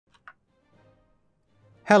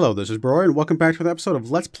Hello, this is Broyar, and welcome back to another episode of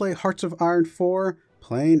Let's Play Hearts of Iron 4,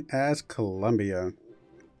 playing as Colombia.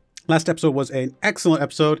 Last episode was an excellent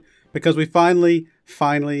episode because we finally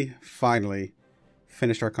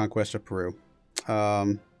finished our conquest of Peru.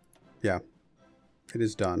 Yeah, it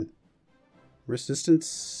is done.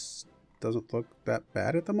 Resistance doesn't look that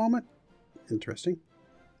bad at the moment. Interesting.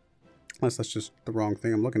 Unless that's just the wrong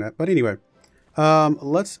thing I'm looking at. But anyway,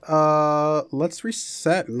 let's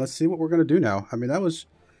reset and let's see what we're gonna do now. I mean, that was,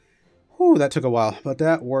 whew, that took a while, but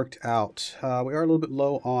that worked out. We are a little bit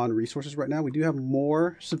low on resources right now. We do have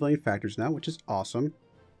more civilian factors now, which is awesome.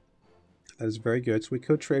 That is very good. So we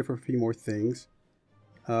could trade for a few more things.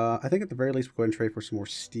 I think at the very least we'll go ahead and trade for some more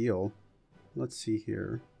steel. Let's see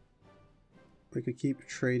here. We could keep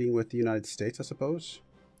trading with the United States, I suppose.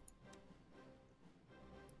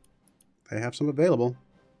 They have some available.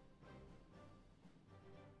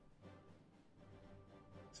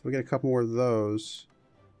 So we get a couple more of those.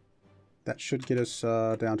 That should get us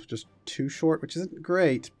down to just 2 short, which isn't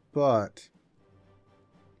great, but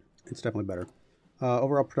it's definitely better.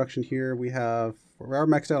 Overall production here, we are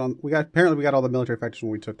maxed out on. Apparently we got all the military factors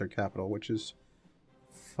when we took their capital, which is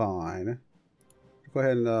fine. Go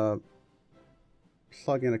ahead and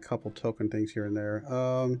plug in a couple token things here and there.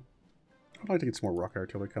 I'd like to get some more rocket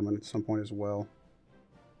artillery coming at some point as well.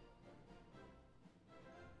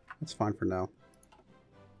 That's fine for now.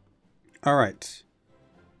 All right.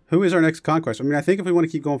 Who is our next conquest? I mean, I think if we want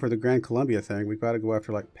to keep going for the Grand Colombia thing, we've got to go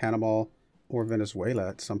after like Panama or Venezuela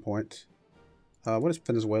at some point. What does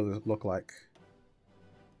Venezuela look like?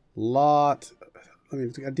 I mean,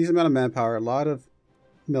 it's got a decent amount of manpower, a lot of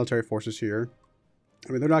military forces here.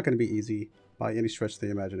 I mean, they're not going to be easy by any stretch of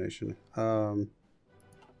the imagination. What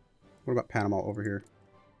about Panama over here?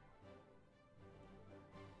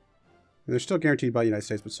 And they're still guaranteed by the United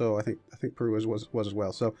States, but so I think Peru was as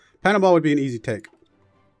well. So Panama would be an easy take.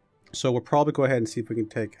 So we'll probably go ahead and see if we can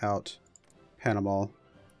take out Panama.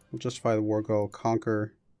 We'll justify the war goal,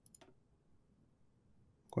 conquer.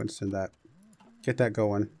 Go ahead and send that. Get that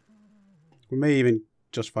going. We may even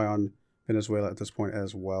justify on Venezuela at this point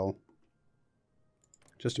as well.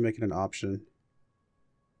 Just to make it an option.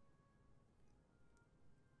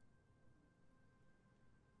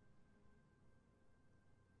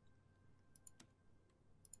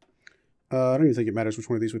 I don't even think it matters which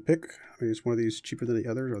one of these we pick. I mean, is one of these cheaper than the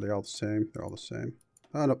others, or are they all the same? They're all the same.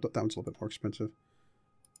 Oh, no, that one's a little bit more expensive.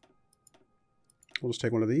 We'll just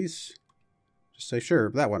take one of these. Just say, sure,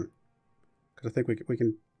 that one. Because I think we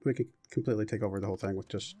can completely take over the whole thing with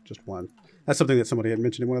just one. That's something that somebody had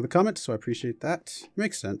mentioned in one of the comments, so I appreciate that.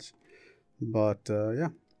 Makes sense. But,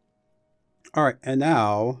 yeah. All right, and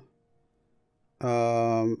now,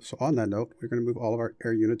 so on that note, we're going to move all of our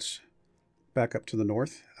air units back up to the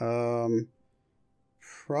north.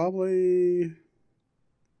 Probably,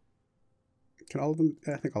 can all of them,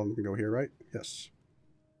 I think all of them can go here, right? Yes.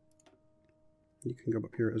 You can go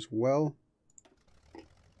up here as well.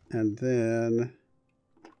 And then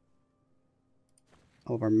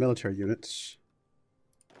all of our military units.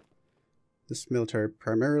 This military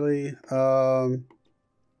primarily, go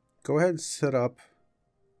ahead and set up.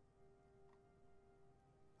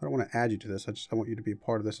 I don't want to add you to this. I want you to be a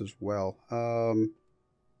part of this as well. How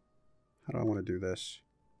do I want to do this?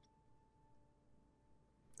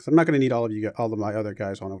 Because I'm not going to need all of my other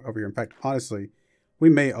guys over here. In fact, honestly, we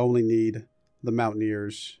may only need the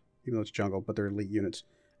Mountaineers, even though it's jungle, but they're elite units,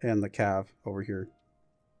 and the Cav over here.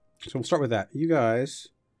 So we'll start with that. You guys,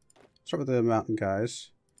 start with the mountain guys.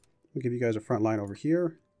 We'll give you guys a front line over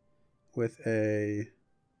here with a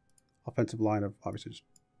offensive line of obviously just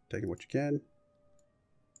taking what you can.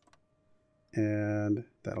 And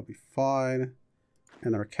that'll be fine.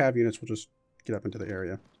 And our cav units will just get up into the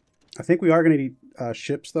area. I think we are going to need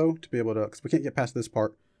ships, though, to be able to, because we can't get past this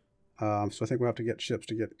part. So I think we'll have to get ships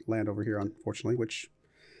to get land over here, unfortunately, which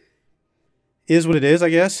is what it is, I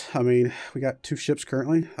guess. I mean, we got 2 ships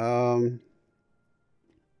currently. And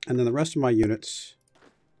then the rest of my units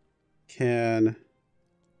can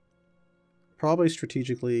probably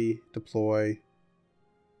strategically deploy.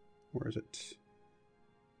 Where is it?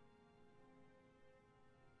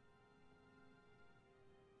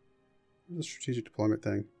 The strategic deployment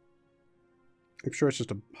thing. I'm sure it's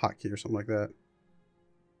just a hotkey or something like that.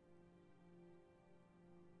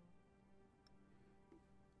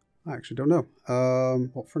 I actually don't know.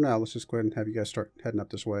 Well, for now, let's just go ahead and have you guys start heading up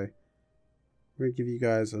this way. We're going to give you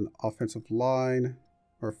guys an offensive line,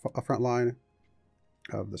 or a front line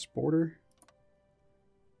of this border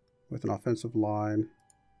with an offensive line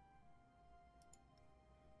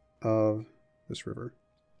of this river.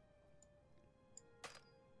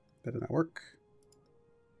 That did not work.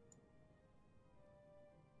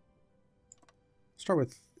 start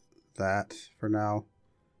with that for now.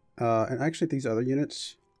 And actually these other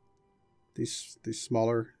units, these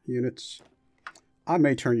smaller units, I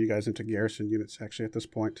may turn you guys into garrison units actually at this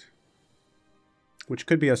point, which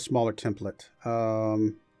could be a smaller template.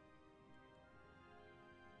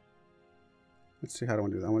 Let's see, how do I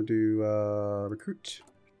want to do that? I want to do recruit,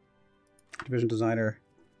 division designer.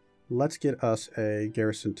 Let's get us a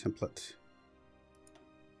garrison template.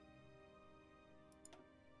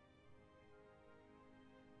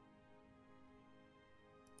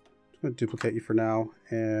 I'm going to duplicate you for now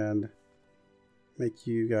and make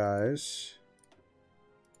you guys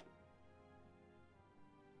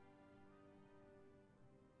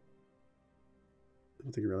I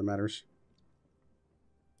don't think it really matters.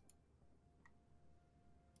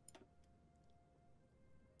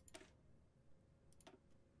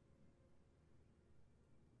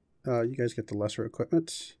 You guys get the lesser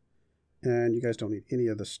equipment, and you guys don't need any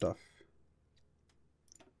of this stuff.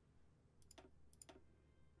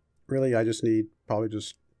 Really, I just need probably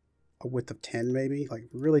just a width of 10 maybe. Like,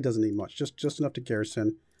 really doesn't need much. Just enough to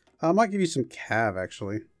garrison. I might give you some cav,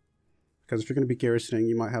 actually. Because if you're going to be garrisoning,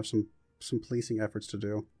 you might have some policing efforts to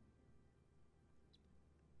do.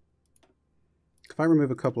 If I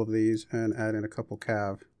remove a couple of these and add in a couple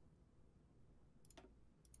cav.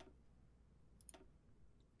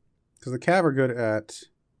 Because the cav are good at...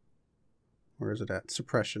 Where is it at?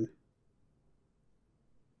 Suppression.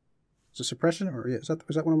 Is it suppression? Or yeah, is that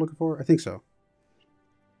what I'm looking for? I think so.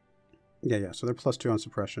 Yeah. So they're +2 on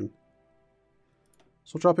suppression.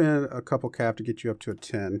 So we'll drop in a couple cav to get you up to a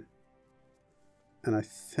 10. And I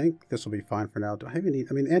think this will be fine for now. Do I even need...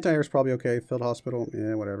 I mean, anti-air is probably okay. Field hospital,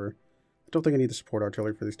 yeah, whatever. I don't think I need the support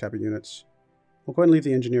artillery for these type of units. We'll go ahead and leave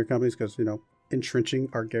the engineer companies because, you know, entrenching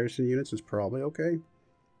our garrison units is probably okay.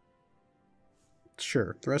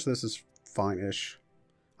 Sure. The rest of this is fine-ish.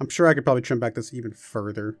 I'm sure I could probably trim back this even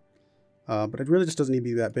further. But it really just doesn't need to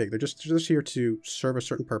be that big. They're just here to serve a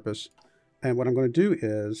certain purpose. And what I'm going to do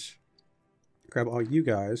is grab all you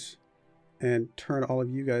guys and turn all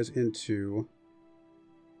of you guys into...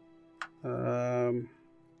 how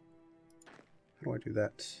do I do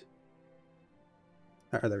that?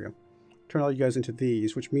 There we go. Turn all you guys into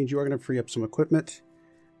these, which means you are going to free up some equipment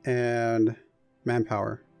and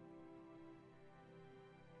manpower.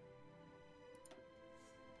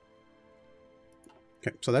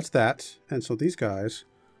 Okay, so that's that. And so these guys,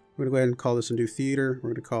 we're going to go ahead and call this a new theater. We're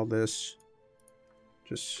going to call this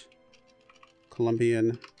just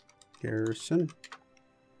Colombian Garrison.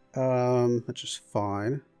 That's just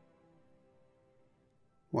fine.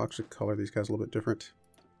 We'll actually color these guys a little bit different.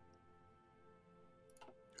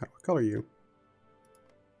 How do I color you?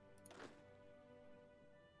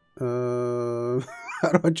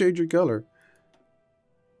 How do I change your color?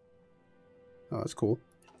 Oh, that's cool.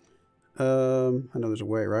 I know there's a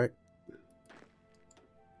way, right?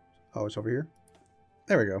 Oh, it's over here.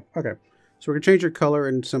 There we go. Okay. So we're going to change your color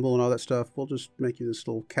and symbol and all that stuff. We'll just make you this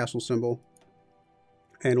little castle symbol.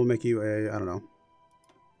 And we'll make you a, I don't know,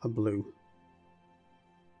 a blue.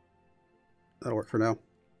 That'll work for now.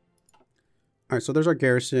 Alright, so there's our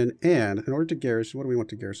garrison. And in order to garrison, what do we want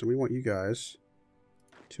to garrison? We want you guys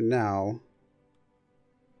to now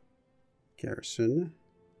garrison.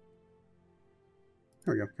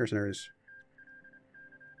 There we go. Garrison areas.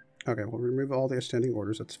 Okay, we'll remove all the standing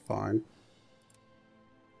orders. That's fine.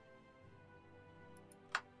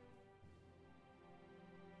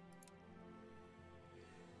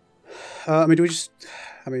 I mean, do we just...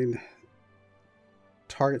 I mean...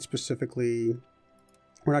 Target specifically...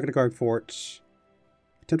 We're not going to guard forts.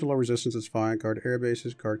 Attempt to low resistance is fine. Guard air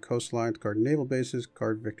bases, guard coastlines, guard naval bases,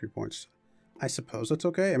 guard victory points. I suppose that's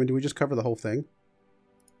okay. I mean, do we just cover the whole thing?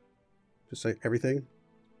 Just say everything?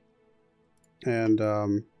 And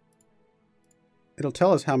it'll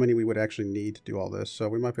tell us how many we would actually need to do all this. So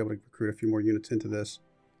we might be able to recruit a few more units into this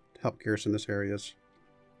to help garrison this areas.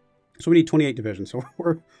 So we need 28 divisions. So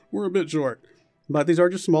we're a bit short. But these are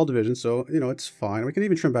just small divisions, so, you know, it's fine. We can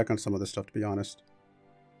even trim back on some of this stuff, to be honest.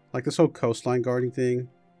 Like this whole coastline guarding thing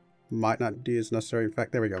might not be as necessary. In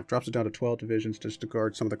fact, there we go. Drops it down to 12 divisions just to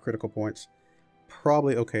guard some of the critical points.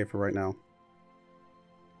 Probably okay for right now.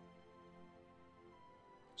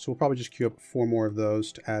 So we'll probably just queue up 4 more of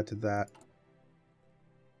those to add to that.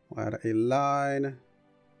 We'll add a line. A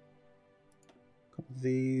couple of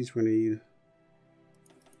these. We're going to need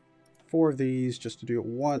 4 of these just to do it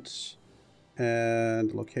once.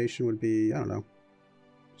 And the location would be, I don't know,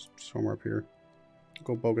 somewhere up here.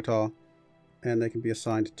 Go Bogota. And they can be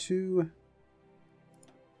assigned to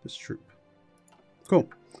this troop. Cool.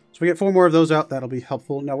 So we get 4 more of those out. That'll be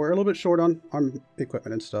helpful. Now we're a little bit short on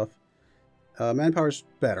equipment and stuff. Manpower is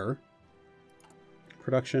better.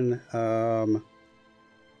 Production. I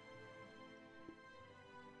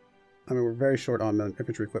mean, we're very short on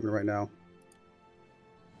infantry equipment right now.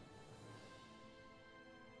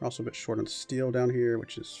 We're also a bit short on steel down here,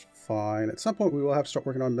 which is fine. At some point, we will have to start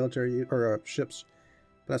working on military or ships,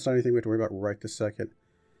 but that's not anything we have to worry about right this second.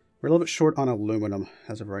 We're a little bit short on aluminum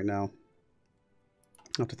as of right now.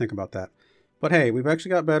 I'll have to think about that. But hey, we've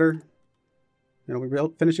actually got better. You know, we're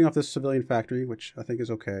finishing off this civilian factory, which I think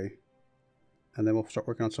is okay. And then we'll start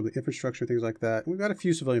working on some of the infrastructure, things like that. We've got a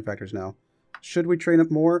few civilian factories now. Should we train up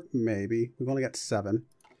more? Maybe. We've only got 7.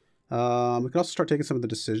 We can also start taking some of the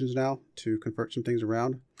decisions now to convert some things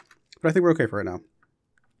around. But I think we're okay for right now.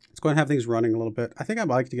 Let's go ahead and have things running a little bit. I think I'd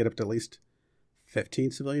like to get up to at least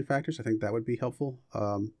 15 civilian factories. I think that would be helpful.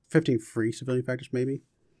 15 free civilian factories, maybe.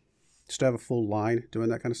 Just to have a full line doing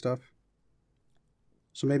that kind of stuff.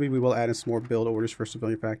 So maybe we will add in some more build orders for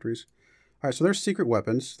civilian factories. All right, so there's secret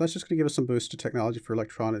weapons. That's just going to give us some boost to technology for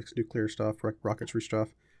electronics, nuclear stuff, rocketry stuff.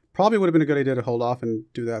 Probably would have been a good idea to hold off and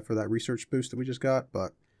do that for that research boost that we just got,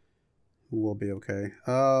 but we'll be okay.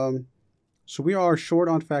 So we are short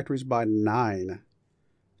on factories by 9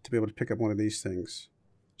 to be able to pick up one of these things.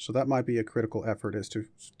 So that might be a critical effort, is to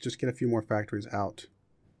just get a few more factories out.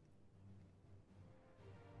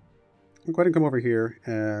 I'll go ahead and come over here,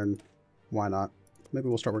 and why not? Maybe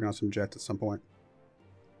we'll start working on some jets at some point.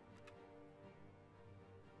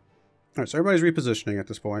 All right, so everybody's repositioning at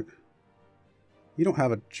this point. You don't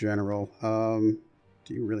have a general.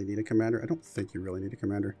 Do you really need a commander? I don't think you really need a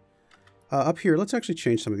commander. Up here, let's actually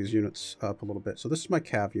change some of these units up a little bit. So this is my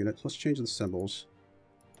cav unit. Let's change the symbols.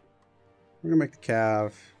 We're going to make the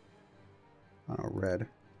cav, I don't know, red.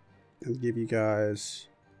 And give you guys...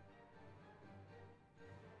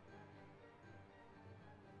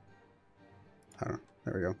 I don't know.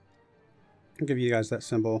 There we go. I'll give you guys that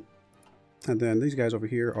symbol. And then these guys over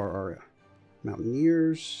here are our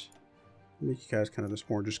mountaineers. Make you guys kind of this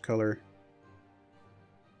orangish color.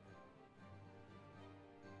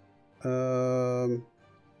 Let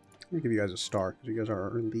me give you guys a star, because you guys are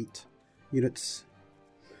our elite units.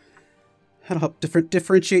 That'll help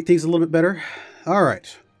differentiate things a little bit better. All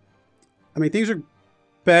right. I mean, things are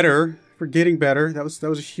better. We're getting better. That was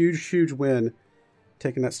a huge win,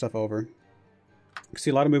 taking that stuff over. I see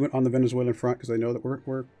a lot of movement on the Venezuelan front, because I know that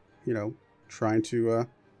we're you know, trying to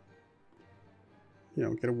you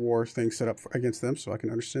know, get a war thing set up against them, so I can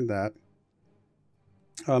understand that.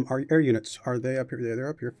 Our air units, are they up here? Yeah, they're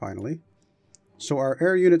up here finally. So our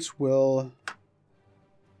air units will,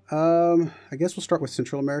 I guess we'll start with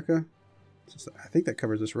Central America. I think that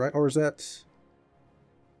covers this, right? Or is that,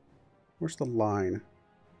 where's the line?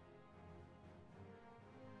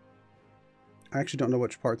 I actually don't know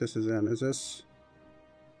which part this is in. Is this,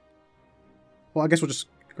 well, I guess we'll just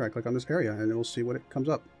click on this area and we'll see what it comes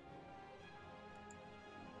up.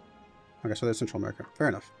 Okay, so that's Central America. Fair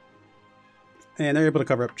enough. And they're able to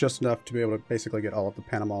cover up just enough to be able to basically get all of the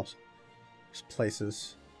Panama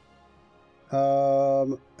places.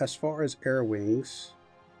 As far as air wings,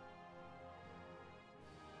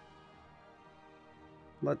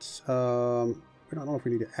 let's, I don't know if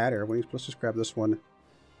we need to add air wings, but let's just grab this one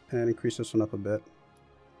and increase this one up a bit.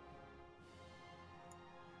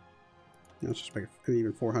 Let's just make it an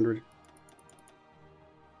even 400.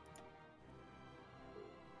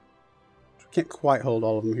 Can't quite hold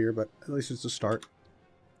all of them here, but at least it's a start.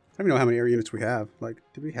 I don't even know how many air units we have. Like,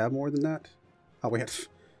 did we have more than that? Oh, we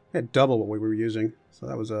had double what we were using. So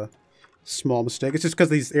that was a small mistake. It's just because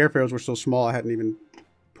these airfields were so small, I hadn't even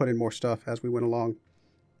put in more stuff as we went along.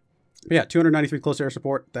 But yeah, 293 close air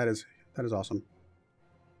support. That is awesome.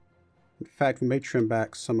 In fact, we may trim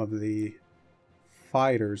back some of the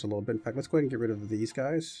fighters a little bit. In fact, let's go ahead and get rid of these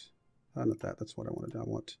guys. Not that. That's what I wanted. I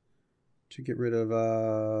want to get rid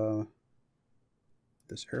of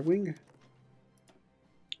this air wing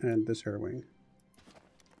and this air wing.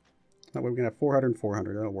 That way we can have 400 and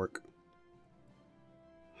 400. That'll work.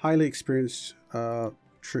 Highly experienced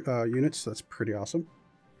units. That's pretty awesome.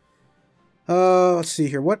 Let's see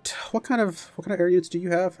here. What kind of air units do you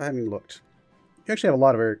have? I haven't even looked. You actually have a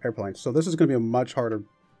lot of airplanes, so this is going to be a much harder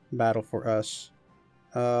battle for us.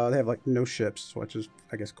 They have like no ships, which is,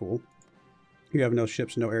 I guess, cool. You have no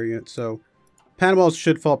ships, no air units, so Panama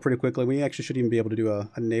should fall pretty quickly. We actually should even be able to do a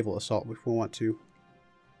naval assault if we want to,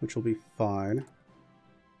 which will be fine.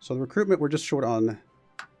 So the recruitment, we're just short on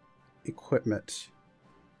equipment.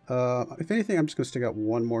 If anything, I'm just going to stick out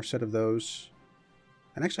one more set of those.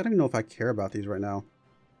 And actually, I don't even know if I care about these right now.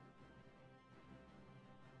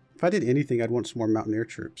 If I did anything, I'd want some more mountaineer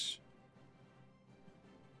troops.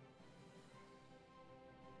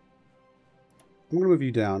 I'm going to move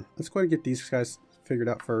you down. Let's go ahead and get these guys figured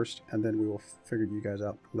out first, and then we will figure you guys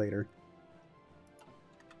out later.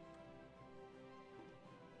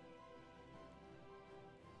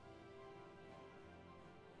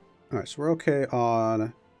 Alright, so we're okay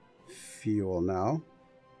on fuel now.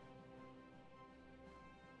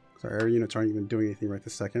 Our air units aren't even doing anything right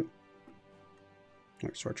this second.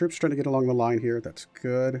 Alright, so our troops are trying to get along the line here. That's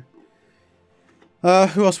good.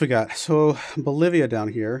 Who else we got? So, Bolivia down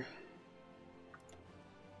here.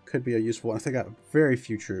 Could be a useful one. I think I got very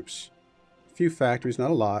few troops. A few factories,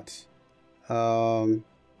 not a lot. Or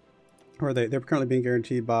they're currently being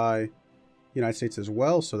guaranteed by the United States as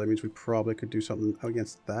well, so that means we probably could do something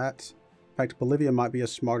against that. In fact, Bolivia might be a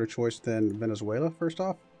smarter choice than Venezuela, first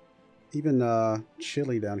off. Even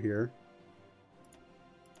Chile down here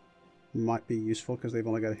might be useful because they've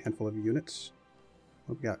only got a handful of units.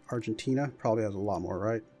 We've got Argentina, probably has a lot more,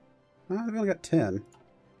 right? They've only got 10.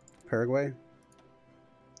 Paraguay.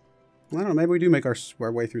 I don't know, maybe we do make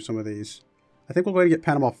our way through some of these. I think we'll go ahead and get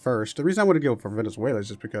Panama first. The reason I want to go for Venezuela is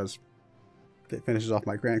just because it finishes off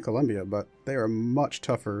my Grand Colombia, but they are much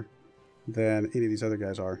tougher than any of these other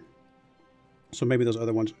guys are. So maybe those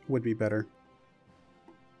other ones would be better.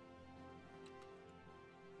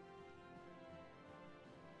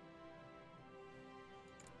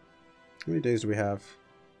 How many days do we have?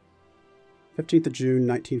 15th of June,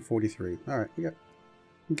 1943. All right,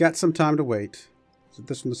 we got some time to wait. Is it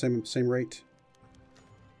this one the same rate?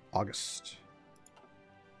 August.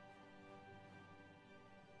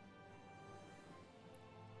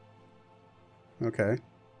 Okay.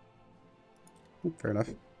 Fair enough.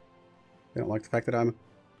 They don't like the fact that I'm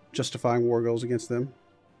justifying war goals against them.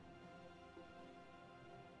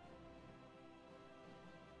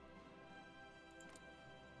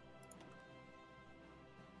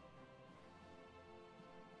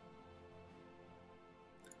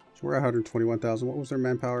 We're at 121,000. What was their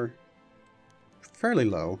manpower? Fairly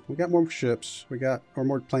low. We got more ships. Or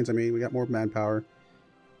more planes, I mean. We got more manpower.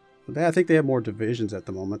 But I think they have more divisions at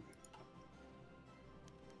the moment.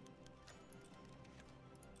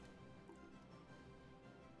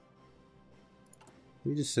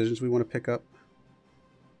 Any decisions we want to pick up?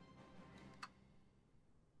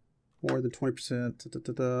 More than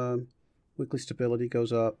 20%. Weekly stability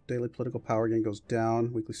goes up. Daily political power gain goes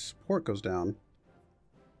down. Weekly support goes down.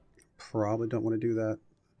 Probably don't want to do that.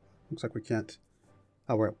 Looks like we can't.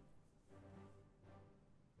 Oh, wait.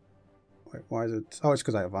 Wait, why is it? Oh, it's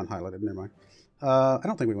because I have unhighlighted. Never mind. I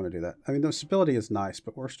don't think we want to do that. I mean, the stability is nice,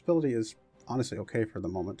 but our stability is honestly okay for the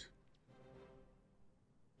moment.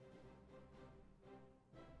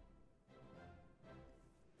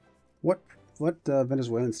 What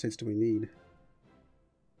Venezuelan states do we need?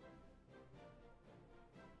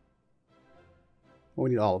 Well,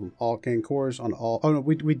 we need all of them. All gain cores on all. Oh, no,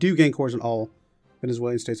 we do gain cores on all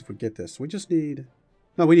Venezuelan states if we get this. We just need.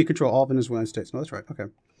 No, we need to control all Venezuelan states. No, that's right. Okay.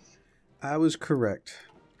 I was correct.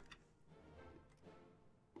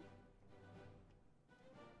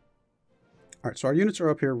 Alright, so our units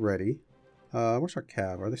are up here ready. Where's our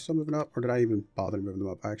cav? Are they still moving up? Or did I even bother moving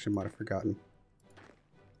them up? I actually might have forgotten.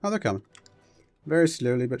 Oh, they're coming. Very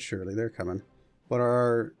slowly but surely, they're coming. But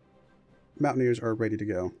our mountaineers are ready to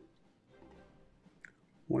go.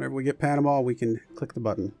 Whenever we get Panama, we can click the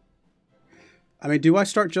button. I mean, do I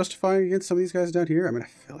start justifying against some of these guys down here? I mean, I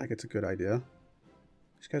feel like it's a good idea.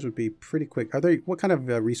 These guys would be pretty quick. Are they? What kind of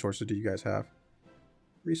resources do you guys have?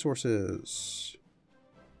 Resources.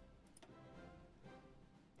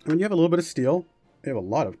 I mean, you have a little bit of steel. You have a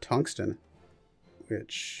lot of tungsten,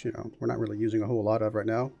 which, you know, we're not really using a whole lot of right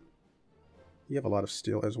now. You have a lot of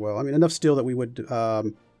steel as well. I mean, enough steel that we would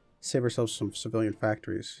save ourselves some civilian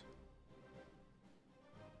factories.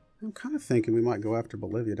 I'm kind of thinking we might go after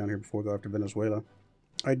Bolivia down here before we go after Venezuela.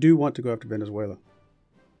 I do want to go after Venezuela.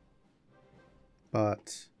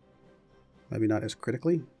 But maybe not as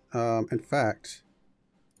critically. In fact,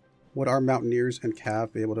 would our mountaineers and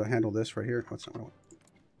cav be able to handle this right here? That's not what I want.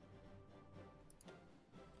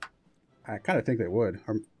 I kind of think they would.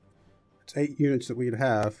 It's 8 units that we'd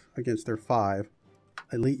have against their 5.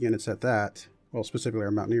 Elite units at that. Well, specifically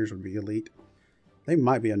our mountaineers would be elite. They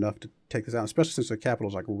might be enough to take this out, especially since the capital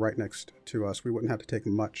is like right next to us. We wouldn't have to take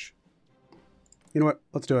much. You know what?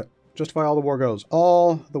 Let's do it. Justify all the war goals.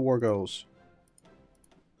 All the war goals.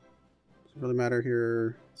 Does it really matter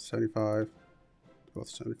here? 75. Both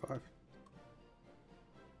 75.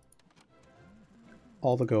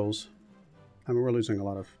 All the goals. I mean, we're losing a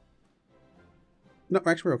lot of... No,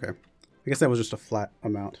 actually, we're okay. I guess that was just a flat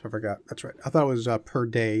amount. I forgot. That's right. I thought it was per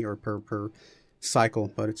day or per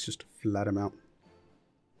cycle, but it's just a flat amount.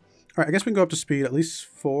 All right, I guess we can go up to speed at least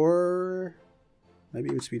 4, maybe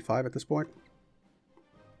even speed 5 at this point.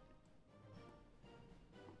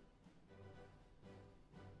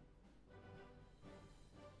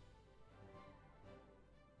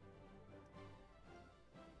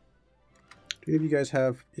 Do any of you guys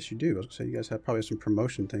have... Yes, you do. I was going to say you guys have probably some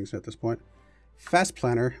promotion things at this point. Fast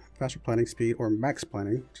planner, faster planning speed, or max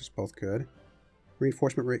planning, which is both good.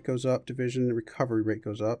 Reinforcement rate goes up. Division recovery rate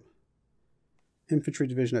goes up. Infantry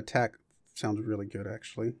division attack sounds really good,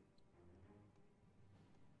 actually.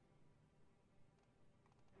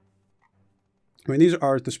 I mean, these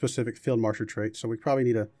are the specific field marshal traits, so we probably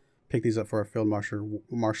need to pick these up for our field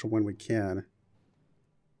marshal when we can.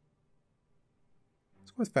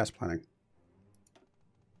 Let's go with fast planning.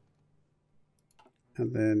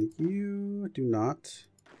 And then you do not,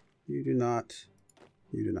 you do not,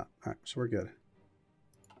 you do not. All right, so we're good.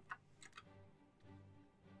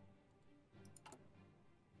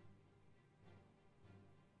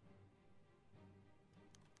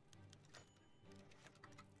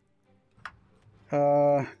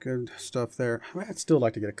 Good stuff there. I'd still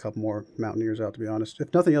like to get a couple more Mountaineers out, to be honest.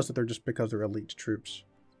 If nothing else, that they're just because they're elite troops.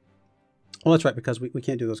 Well, that's right, because we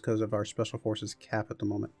can't do those because of our Special Forces cap at the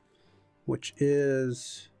moment, which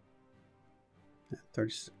is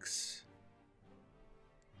 36.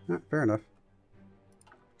 Fair enough.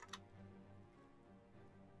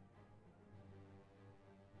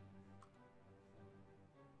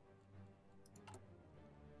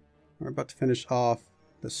 We're about to finish off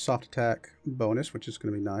the soft attack bonus, which is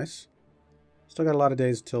going to be nice. Still got a lot of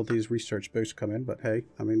days until these research boosts come in, but hey,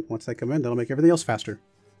 I mean, once they come in, that'll make everything else faster.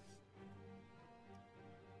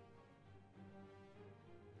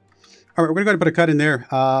 All right, we're going to go ahead and put a cut in there.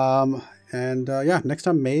 Yeah, next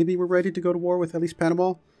time maybe we're ready to go to war with at least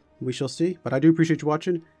Panama. We shall see. But I do appreciate you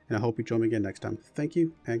watching, and I hope you join me again next time. Thank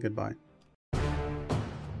you, and goodbye.